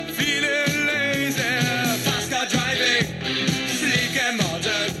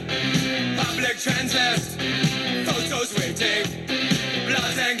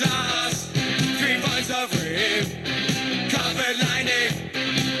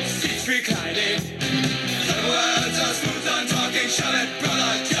shove it,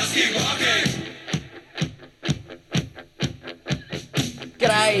 brother, just keep walking.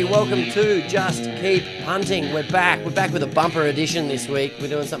 G'day, welcome to Just Keep Punting. We're back with a bumper edition this week. We're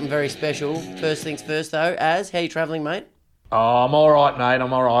doing something very special. First things first though, how you travelling, mate? Oh, I'm all right, mate.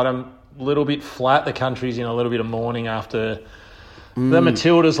 I'm all right. I'm a little bit flat. The country's in a little bit of mourning after the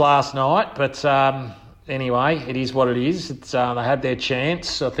Matildas last night. But anyway, it is what it is. It's they had their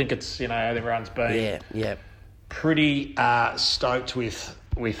chance. I think it's, everyone's been pretty stoked with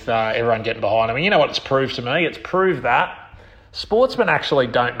everyone getting behind them. And you know what it's proved to me? It's proved that sportsmen actually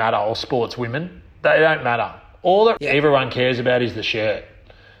don't matter, or sportswomen. They don't matter. All that everyone cares about is the shirt.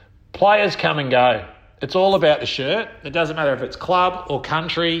 Players come and go. It's all about the shirt. It doesn't matter if it's club or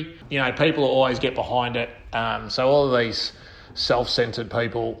country. People always get behind it. So all of these self-centred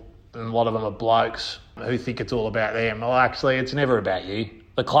people, and a lot of them are blokes who think it's all about them. Well, actually, it's never about you.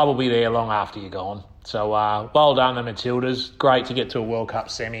 The club will be there long after you're gone. So well done, the Matildas. Great to get to a World Cup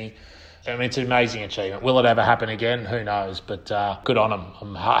semi. I mean, it's an amazing achievement. Will it ever happen again? Who knows? But good on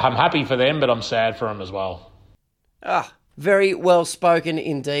them. I'm happy for them, but I'm sad for them as well. Very well spoken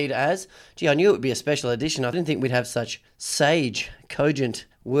indeed, Az. Gee, I knew it would be a special edition. I didn't think we'd have such sage, cogent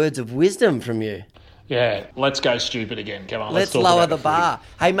words of wisdom from you. Yeah, let's go stupid again. Come on, let's lower the bar.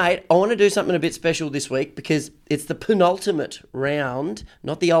 Hey, mate, I want to do something a bit special this week because it's the penultimate round,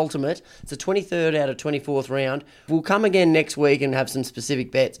 not the ultimate. It's the 23rd out of 24th round. We'll come again next week and have some specific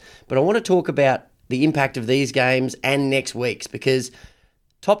bets, but I want to talk about the impact of these games and next week's because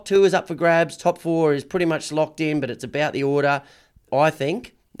top 2 is up for grabs, top 4 is pretty much locked in, but it's about the order. I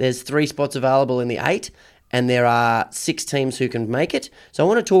think there's 3 spots available in the 8, and there are 6 teams who can make it. So I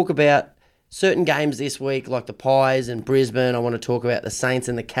want to talk about certain games this week, like the Pies and Brisbane. I want to talk about the Saints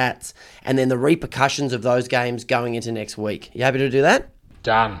and the Cats, and then the repercussions of those games going into next week. You happy to do that?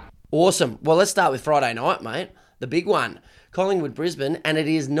 Done. Awesome. Well, let's start with Friday night, mate. The big one, Collingwood, Brisbane, and it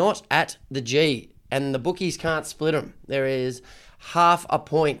is not at the G, and the bookies can't split them. There is half a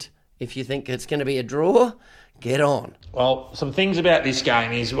point. If you think it's going to be a draw, get on. Well, some things about this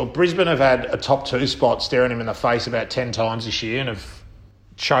game is, Brisbane have had a top 2 spot staring them in the face about 10 times this year and have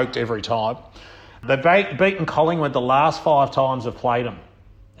choked every time. They've beaten Collingwood the last 5 times they've played them,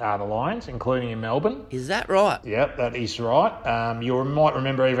 the Lions, including in Melbourne. Is that right? Yep, that is right. You might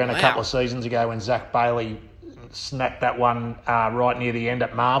remember even a couple of seasons ago when Zach Bailey snapped that one right near the end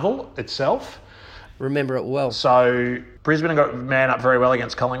at Marvel itself. Remember it well. So Brisbane have got man up very well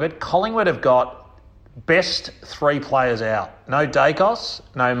against Collingwood. Collingwood have got best 3 players out. No Dacos,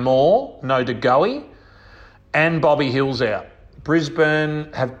 no Moore, no De Goey, and Bobby Hill's out.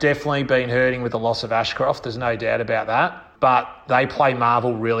 Brisbane have definitely been hurting with the loss of Ashcroft. There's no doubt about that. But they play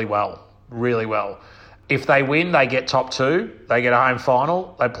Marvel really well, really well. If they win, they get top 2. They get a home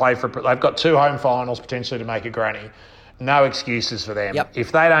final. They've got 2 home finals potentially to make a granny. No excuses for them. Yep.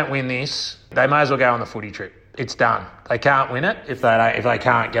 If they don't win this, they may as well go on the footy trip. It's done. They can't win it if they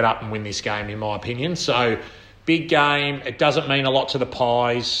can't get up and win this game, in my opinion. So big game. It doesn't mean a lot to the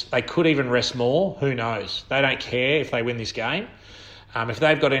Pies. They could even rest more. Who knows? They don't care if they win this game. If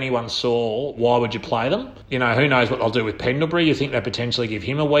they've got anyone sore, why would you play them? Who knows what they'll do with Pendlebury. You think they potentially give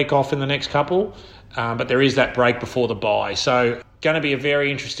him a week off in the next couple. But there is that break before the bye. So going to be a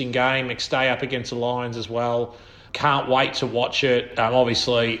very interesting game. McStay up against the Lions as well. Can't wait to watch it.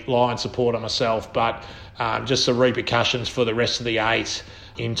 Obviously, Lions supporter myself, but just the repercussions for the rest of the 8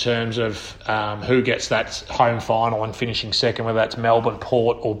 in terms of who gets that home final and finishing second, whether that's Melbourne,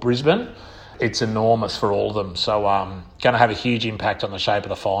 Port or Brisbane. It's enormous for all of them. So going to have a huge impact on the shape of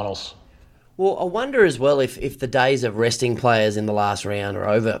the finals. Well, I wonder as well if the days of resting players in the last round are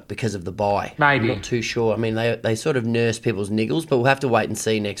over because of the bye. Maybe. I'm not too sure. I mean, they sort of nurse people's niggles, but we'll have to wait and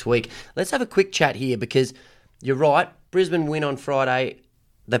see next week. Let's have a quick chat here because you're right. Brisbane win on Friday.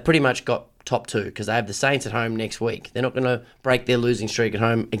 They've pretty much got top 2 because they have the Saints at home next week. They're not going to break their losing streak at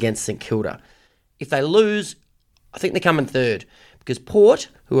home against St Kilda. If they lose, I think they come in 3rd because Port,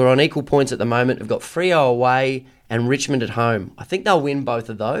 who are on equal points at the moment, have got Freo away and Richmond at home. I think they'll win both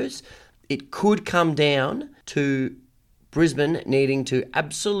of those. It could come down to Brisbane needing to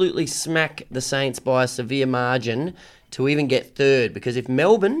absolutely smack the Saints by a severe margin to even get 3rd because if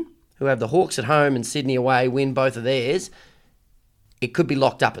Melbourne, who have the Hawks at home and Sydney away, win both of theirs, it could be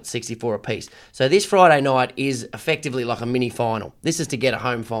locked up at 64 apiece. So this Friday night is effectively like a mini final. This is to get a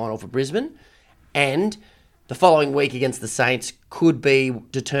home final for Brisbane, and the following week against the Saints could be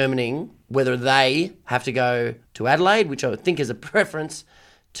determining whether they have to go to Adelaide, which I would think is a preference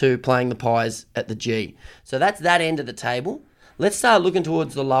to playing the Pies at the G. So that's that end of the table. Let's start looking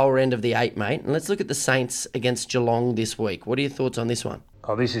towards the lower end of the 8, mate, and let's look at the Saints against Geelong this week. What are your thoughts on this one?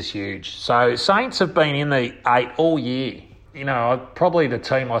 Oh, this is huge. So Saints have been in the 8 all year. probably the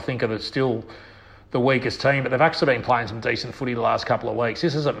team I think are still the weakest team, but they've actually been playing some decent footy the last couple of weeks.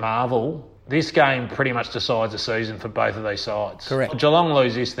 This isn't Marvel. This game pretty much decides the season for both of these sides. Correct. Geelong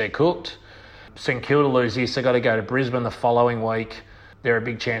lose this, they're cooked. St Kilda lose this, they've got to go to Brisbane the following week. They're a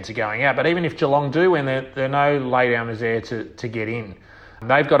big chance of going out. But even if Geelong do win, there are no laydowners there to get in.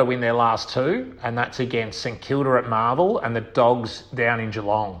 They've got to win their last two, and that's against St Kilda at Marvel and the Dogs down in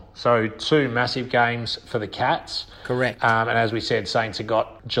Geelong. So 2 massive games for the Cats. Correct. And as we said, Saints have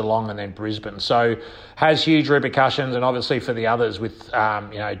got Geelong and then Brisbane. So has huge repercussions, and obviously for the others with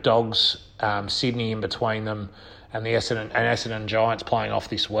Dogs, Sydney in between them, and the Essendon Giants playing off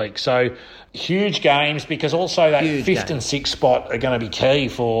this week. So huge games, because also that Huge 5th game. and 6th spot are going to be key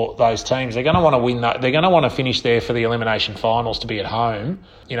for those teams. They're going to want to win that. They're going to want to finish there for the elimination finals to be at home.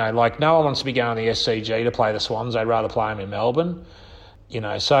 No one wants to be going to the SCG to play the Swans. They'd rather play them in Melbourne.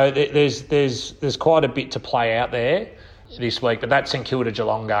 So there's quite a bit to play out there this week. But that St Kilda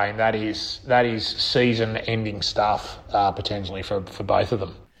Geelong game, that is season-ending stuff potentially for both of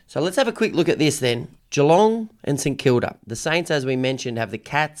them. So let's have a quick look at this then. Geelong and St Kilda. The Saints, as we mentioned, have the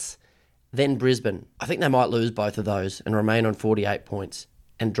Cats, then Brisbane. I think they might lose both of those and remain on 48 points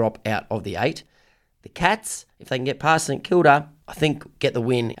and drop out of the 8. The Cats, if they can get past St Kilda, I think get the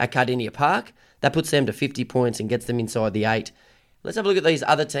win at Cardinia Park. That puts them to 50 points and gets them inside the 8. Let's have a look at these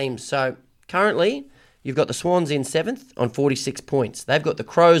other teams. So currently, you've got the Swans in 7th on 46 points. They've got the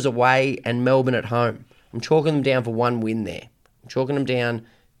Crows away and Melbourne at home. I'm chalking them down for one win there. I'm chalking them down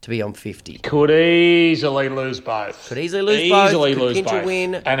to be on 50. Could easily lose both. Could easily lose both. Easily Could lose pinch both. a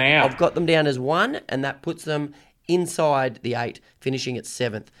win. And out. I've got them down as 1, and that puts them inside the 8, finishing at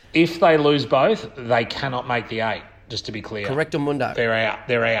 7th. If they lose both, they cannot make the 8, just to be clear. Correctamundo. They're out.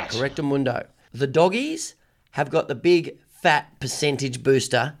 Correctamundo. The Doggies have got the big fat percentage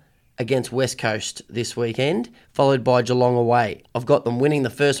booster against West Coast this weekend, followed by Geelong away. I've got them winning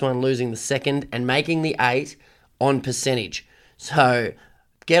the first one, losing the second, and making the 8 on percentage. So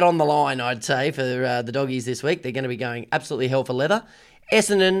get on the line, I'd say, for the Doggies this week. They're going to be going absolutely hell for leather.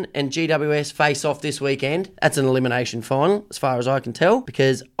 Essendon and GWS face off this weekend. That's an elimination final, as far as I can tell,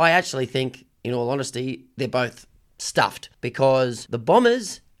 because I actually think, in all honesty, they're both stuffed, because the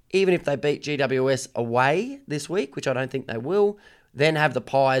Bombers, even if they beat GWS away this week, which I don't think they will, then have the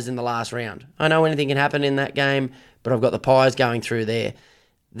Pies in the last round. I know anything can happen in that game, but I've got the Pies going through there.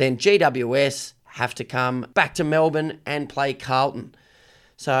 Then GWS have to come back to Melbourne and play Carlton.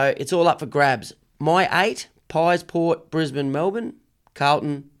 So it's all up for grabs. My 8, Pies, Port, Brisbane, Melbourne,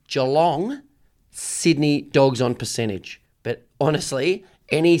 Carlton, Geelong, Sydney, Dogs on percentage. But honestly,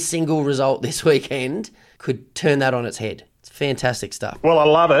 any single result this weekend could turn that on its head. It's fantastic stuff. Well, I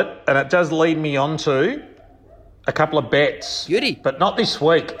love it, and it does lead me on to a couple of bets. Beauty. But not this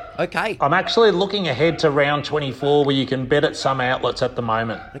week. Okay. I'm actually looking ahead to round 24, where you can bet at some outlets at the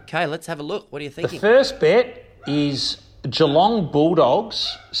moment. Okay, let's have a look. What are you thinking? The first bet is Geelong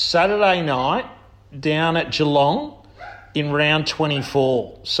Bulldogs, Saturday night, down at Geelong in round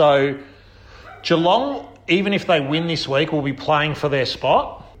 24. So Geelong, even if they win this week, will be playing for their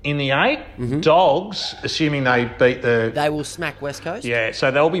spot in the 8. Mm-hmm. Dogs, assuming they beat the... They will smack West Coast? Yeah, so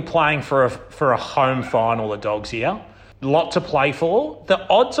they'll be playing for a home final, the Dogs here. Lot to play for. The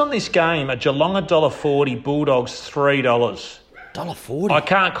odds on this game are Geelong $1.40, Bulldogs $3. $1.40? I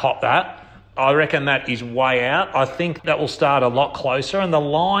can't cop that. I reckon that is way out. I think that will start a lot closer, and the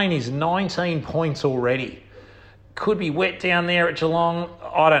line is 19 points already. Could be wet down there at Geelong.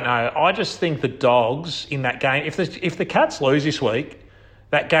 I don't know. I just think the Dogs in that game, if the Cats lose this week,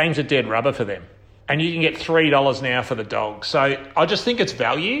 that game's a dead rubber for them. And you can get $3 now for the Dogs. So I just think it's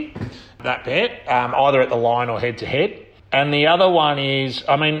value, that bet, either at the line or head-to-head. And the other one is,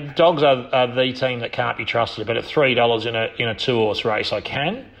 Dogs are the team that can't be trusted, but at $3 in a 2-horse race, I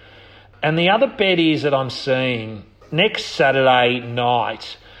can. And the other bet is that I'm seeing next Saturday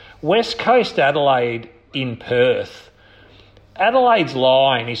night, West Coast Adelaide in Perth. Adelaide's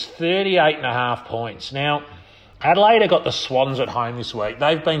line is 38.5 points. Now, Adelaide have got the Swans at home this week.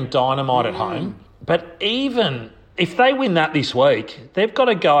 They've been dynamite at home. But even if they win that this week, they've got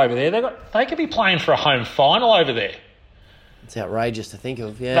to go over there. They could be playing for a home final over there. It's outrageous to think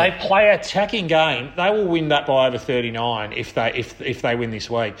of, yeah. They play an attacking game. They will win that by over 39 if they win this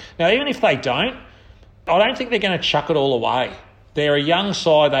week. Now, even if they don't, I don't think they're going to chuck it all away. They're a young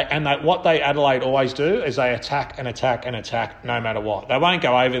side, what Adelaide always do is they attack and attack and attack no matter what. They won't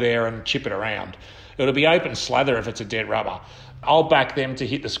go over there and chip it around. It'll be open slather if it's a dead rubber. I'll back them to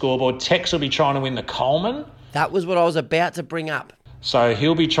hit the scoreboard. Tex will be trying to win the Coleman. That was what I was about to bring up. So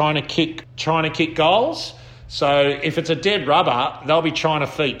he'll be trying to kick goals. So if it's a dead rubber, they'll be trying to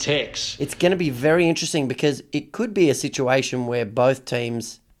feed Tex. It's going to be very interesting because it could be a situation where both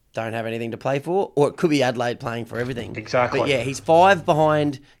teams don't have anything to play for, or it could be Adelaide playing for everything. Exactly. But yeah, he's 5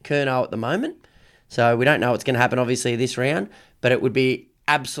 behind Curnow at the moment, so we don't know what's going to happen, obviously, this round, but it would be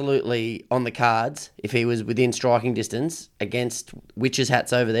absolutely on the cards if he was within striking distance against Witches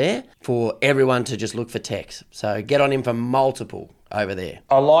hats over there for everyone to just look for Tex. So get on him for multiple over there.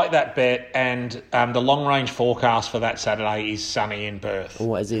 I like that bet, and the long-range forecast for that Saturday is sunny in Perth,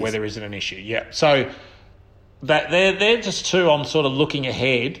 Where there isn't an issue. Yeah, so that they're just two I'm sort of looking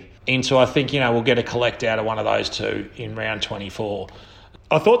ahead into. I think, we'll get a collect out of one of those two in round 24.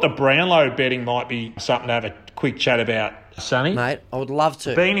 I thought the Brownlow betting might be something to have a quick chat about, Sonny. Mate, I would love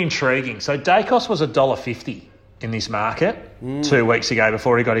to. Been intriguing. So Dacos was $1.50 in this market 2 weeks ago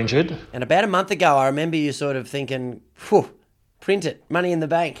before he got injured. And about a month ago, I remember you sort of thinking, phew, print it, money in the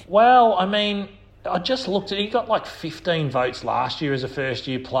bank. Well, I mean, I just looked at it. He got like 15 votes last year as a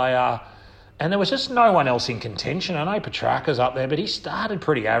first-year player, and there was just no one else in contention. I know Petrarca's up there, but he started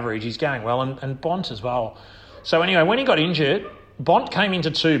pretty average. He's going well, and Bont as well. So anyway, when he got injured, Bont came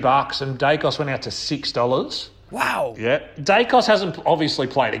into $2 and Dacos went out to $6. Wow. Yeah. Dacos hasn't obviously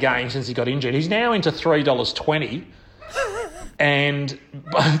played a game since he got injured. He's now into $3.20. And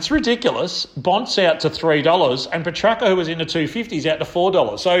it's ridiculous. Bont's out to $3 and Petrarca, who was into $2.50, is out to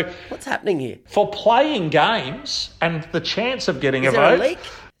 $4. So what's happening here? For playing games and the chance of getting a vote... Is there a leak?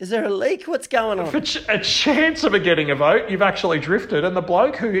 Is there a leak? What's going on? For a chance of getting a vote, you've actually drifted, and the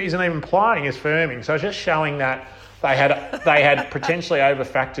bloke who isn't even playing is firming. So it's just showing that they had potentially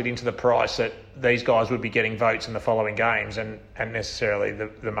over-factored into the price that these guys would be getting votes in the following games, and necessarily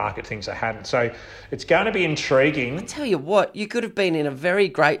the market thinks they hadn't. So it's going to be intriguing. I tell you what, you could have been in a very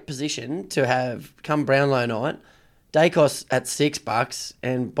great position to have come Brownlow night, Dacos at $6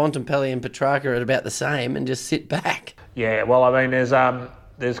 and Bontempelli and Petrarca at about the same, and just sit back. Yeah, well, I mean,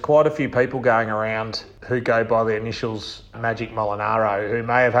 there's quite a few people going around who go by the initials Magic Molinaro, who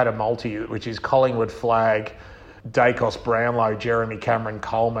may have had a multi, which is Collingwood Flag, Dacos, Brownlow, Jeremy Cameron,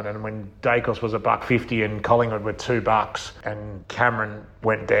 Coleman, and when Dacos was $1.50 and Collingwood were $2 and Cameron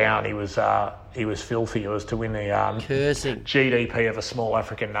went down, he was filthy. It was to win the cursing GDP of a small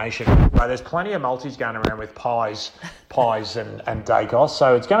African nation. So there's plenty of multis going around with pies and Dacos,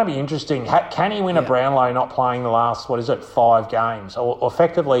 so it's going to be interesting. Can he win a Brownlow not playing the last 5 games, or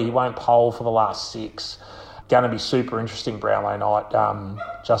effectively he won't poll for the last 6? Going to be super interesting Brownlow night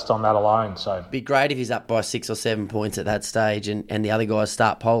just on that alone. So it'd be great if he's up by 6 or 7 points at that stage and the other guys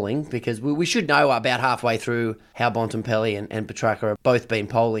start polling, because we should know about halfway through how Bontempelli and Petrarca have both been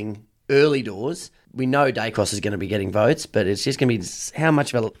polling early doors. We know Dacos is going to be getting votes, but it's just going to be how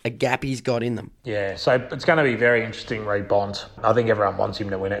much of a gap he's got in them. Yeah, so it's going to be very interesting, Reed Bont. I think everyone wants him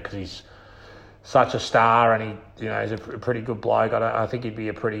to win it because he's such a star, and he's a pretty good bloke. I think he'd be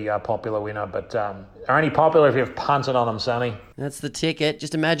a pretty popular winner, but are only popular if you've punted on him, Sonny. That's the ticket.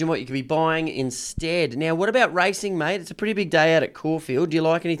 Just imagine what you could be buying instead. Now, what about racing, mate? It's a pretty big day out at Caulfield. Do you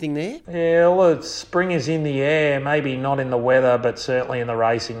like anything there? Yeah, well, spring is in the air. Maybe not in the weather, but certainly in the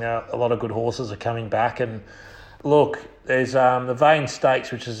racing. A lot of good horses are coming back. And look, there's the Vane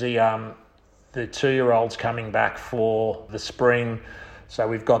Stakes, which is the 2-year-olds coming back for the spring. So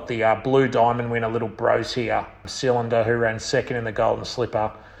we've got the Blue Diamond winner, Little Bros here, Cylinder, who ran second in the Golden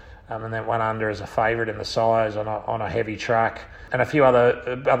Slipper, and then went under as a favourite in the Sires on a heavy track, and a few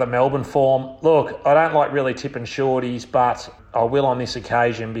other Melbourne form. Look, I don't like really tipping shorties, but I will on this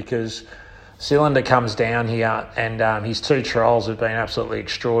occasion because Cylinder comes down here, and his 2 trials have been absolutely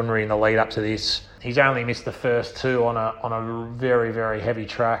extraordinary in the lead up to this. He's only missed the first 2 on a very, very heavy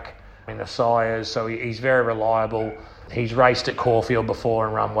track in the Sires, so he's very reliable. He's raced at Caulfield before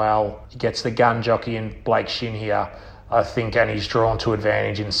and run well. He gets the gun jockey and Blake Shin here, I think, and he's drawn to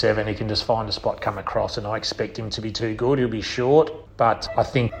advantage in 7. He can just find a spot, come across, and I expect him to be too good. He'll be short, but I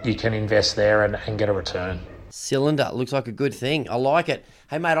think you can invest there and get a return. Cylinder looks like a good thing. I like it.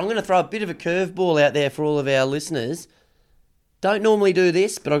 Hey, mate, I'm going to throw a bit of a curveball out there for all of our listeners. Don't normally do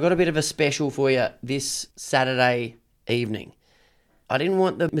this, but I've got a bit of a special for you this Saturday evening. I didn't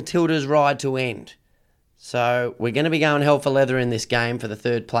want the Matildas ride to end. So we're going to be going hell for leather in this game for the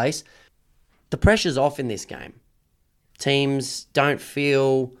 3rd place. The pressure's off in this game. Teams don't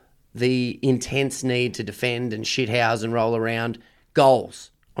feel the intense need to defend and shithouse and roll around.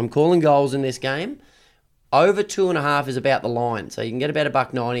 Goals. I'm calling goals in this game. Over 2.5 is about the line. So you can get about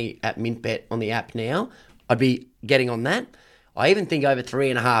 $1.90 at MintBet on the app now. I'd be getting on that. I even think over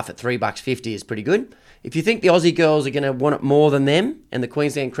 3.5 at $3.50 is pretty good. If you think the Aussie girls are going to want it more than them and the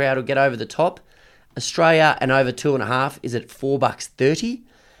Queensland crowd will get over the top, Australia and over 2.5 is at $4.30,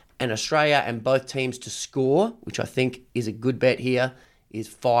 and Australia and both teams to score, which I think is a good bet here, is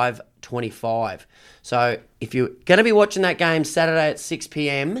 5.25. So if you're going to be watching that game Saturday at 6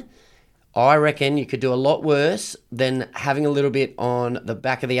 p.m, I reckon you could do a lot worse than having a little bit on the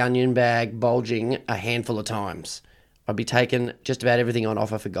back of the onion bag bulging a handful of times. I'd be taking just about everything on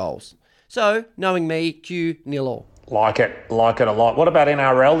offer for goals. So, knowing me, Q 0-all. Like it a lot. What about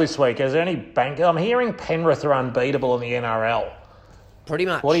NRL this week? Is there any bank? I'm hearing Penrith are unbeatable in the NRL. Pretty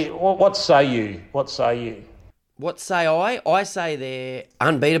much. What say you? What say I? I say they're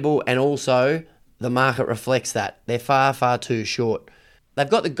unbeatable, and also the market reflects that. They're far, far too short. They've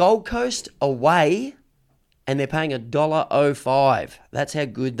got the Gold Coast away, and they're paying $1.05. That's how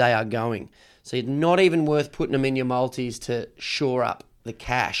good they are going. So it's not even worth putting them in your multis to shore up the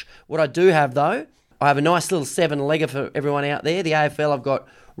cash. What I do have, though, I have a nice little 7-legger for everyone out there. The AFL, I've got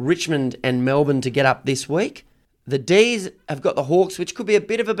Richmond and Melbourne to get up this week. The D's have got the Hawks, which could be a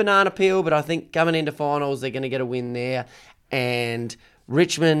bit of a banana peel, but I think coming into finals, they're going to get a win there. And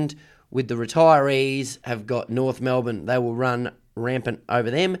Richmond, with the retirees, have got North Melbourne. They will run rampant over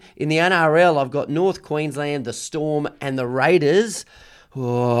them. In the NRL, I've got North Queensland, the Storm, and the Raiders.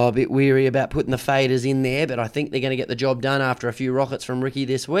 Oh, a bit weary about putting the faders in there, but I think they're going to get the job done after a few rockets from Ricky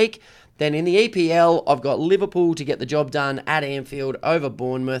this week. Then in the EPL, I've got Liverpool to get the job done at Anfield over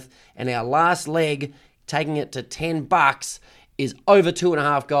Bournemouth. And our last leg, taking it to $10, is over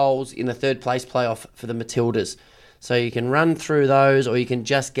 2.5 goals in the third place playoff for the Matildas. So you can run through those, or you can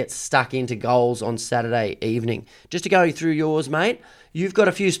just get stuck into goals on Saturday evening. Just to go through yours, mate, you've got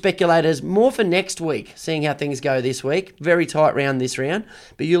a few speculators, more for next week, seeing how things go this week. Very tight round this round.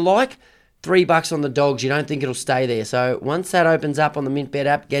 But you like $3 on the Dogs. You don't think it'll stay there. So once that opens up on the MintBet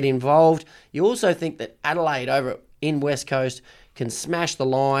app, get involved. You also think that Adelaide over in West Coast can smash the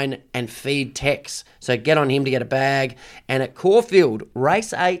line and feed Tex. So get on him to get a bag. And at Caulfield,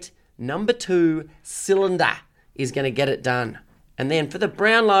 race 8, number 2, Cylinder is going to get it done. And then for the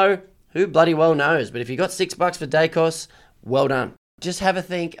Brownlow, who bloody well knows? But if you got $6 for Dacos, well done. Just have a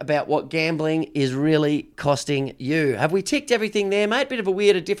think about what gambling is really costing you. Have we ticked everything there, mate? Bit of a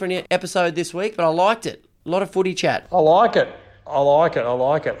weird, a different episode this week, but I liked it. A lot of footy chat. I like it.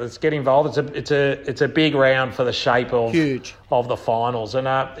 Let's get involved. It's a big round for the shape of the finals, and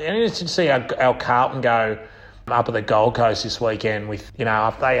interesting to see how Carlton go up at the Gold Coast this weekend. With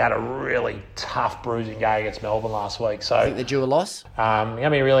they had a really tough bruising game against Melbourne last week. So I think they're due a loss. Going to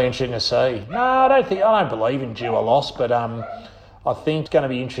be really interesting to see. No, I don't believe in due a loss, but I think it's going to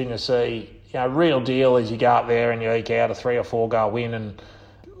be interesting to see. Real deal is you go up there and you eke out a 3 or 4 goal win, and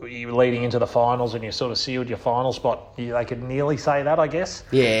you're leading into the finals and you sort of sealed your final spot. They could nearly say that, I guess.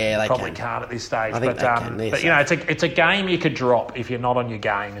 Yeah, they probably can't at this stage. I think they can. But it's a game you could drop if you're not on your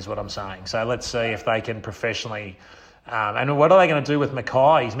game, is what I'm saying. So let's see if they can professionally. And what are they going to do with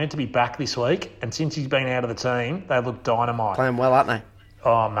Mackay? He's meant to be back this week, and since he's been out of the team, they look dynamite. Playing well, aren't they?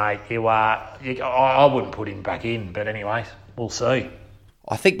 Oh, mate, I wouldn't put him back in, but anyway, we'll see.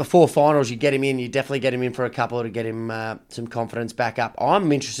 I think before finals, you get him in. You definitely get him in for a couple to get him some confidence back up. I'm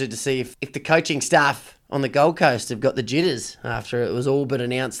interested to see if the coaching staff on the Gold Coast have got the jitters after it was all but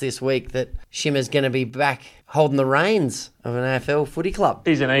announced this week that Shimmer's going to be back holding the reins of an AFL footy club.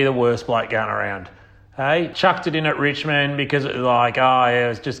 Isn't he the worst bloke going around? Hey, chucked it in at Richmond because it was like, it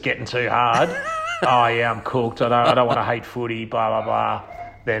was just getting too hard. I'm cooked. I don't want to hate footy, blah, blah, blah.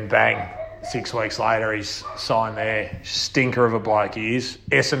 Then bang. 6 weeks later, he's signed there. Stinker of a bloke he is.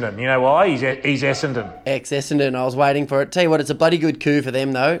 Essendon. You know why? He's Essendon. Ex-Essendon. I was waiting for it. Tell you what, it's a bloody good coup for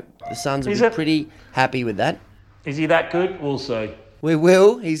them, though. The Suns will be pretty happy with that. Is he that good? We'll see. We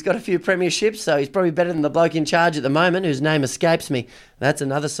will. He's got a few premierships, so he's probably better than the bloke in charge at the moment, whose name escapes me. That's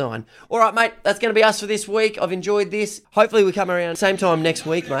another sign. All right, mate, that's going to be us for this week. I've enjoyed this. Hopefully we come around same time next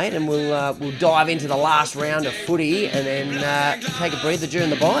week, mate, and we'll dive into the last round of footy and then take a breather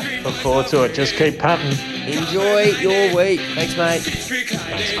during the bye. Look forward to it. Just keep punting. Enjoy your week. Thanks, mate.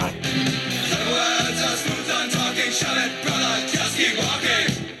 Thanks, mate. The words are smooth and talking, shut it, brother, just keep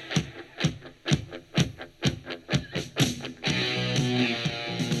walking.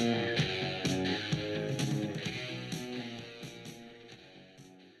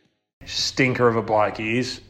 Stinker of a bloke he is.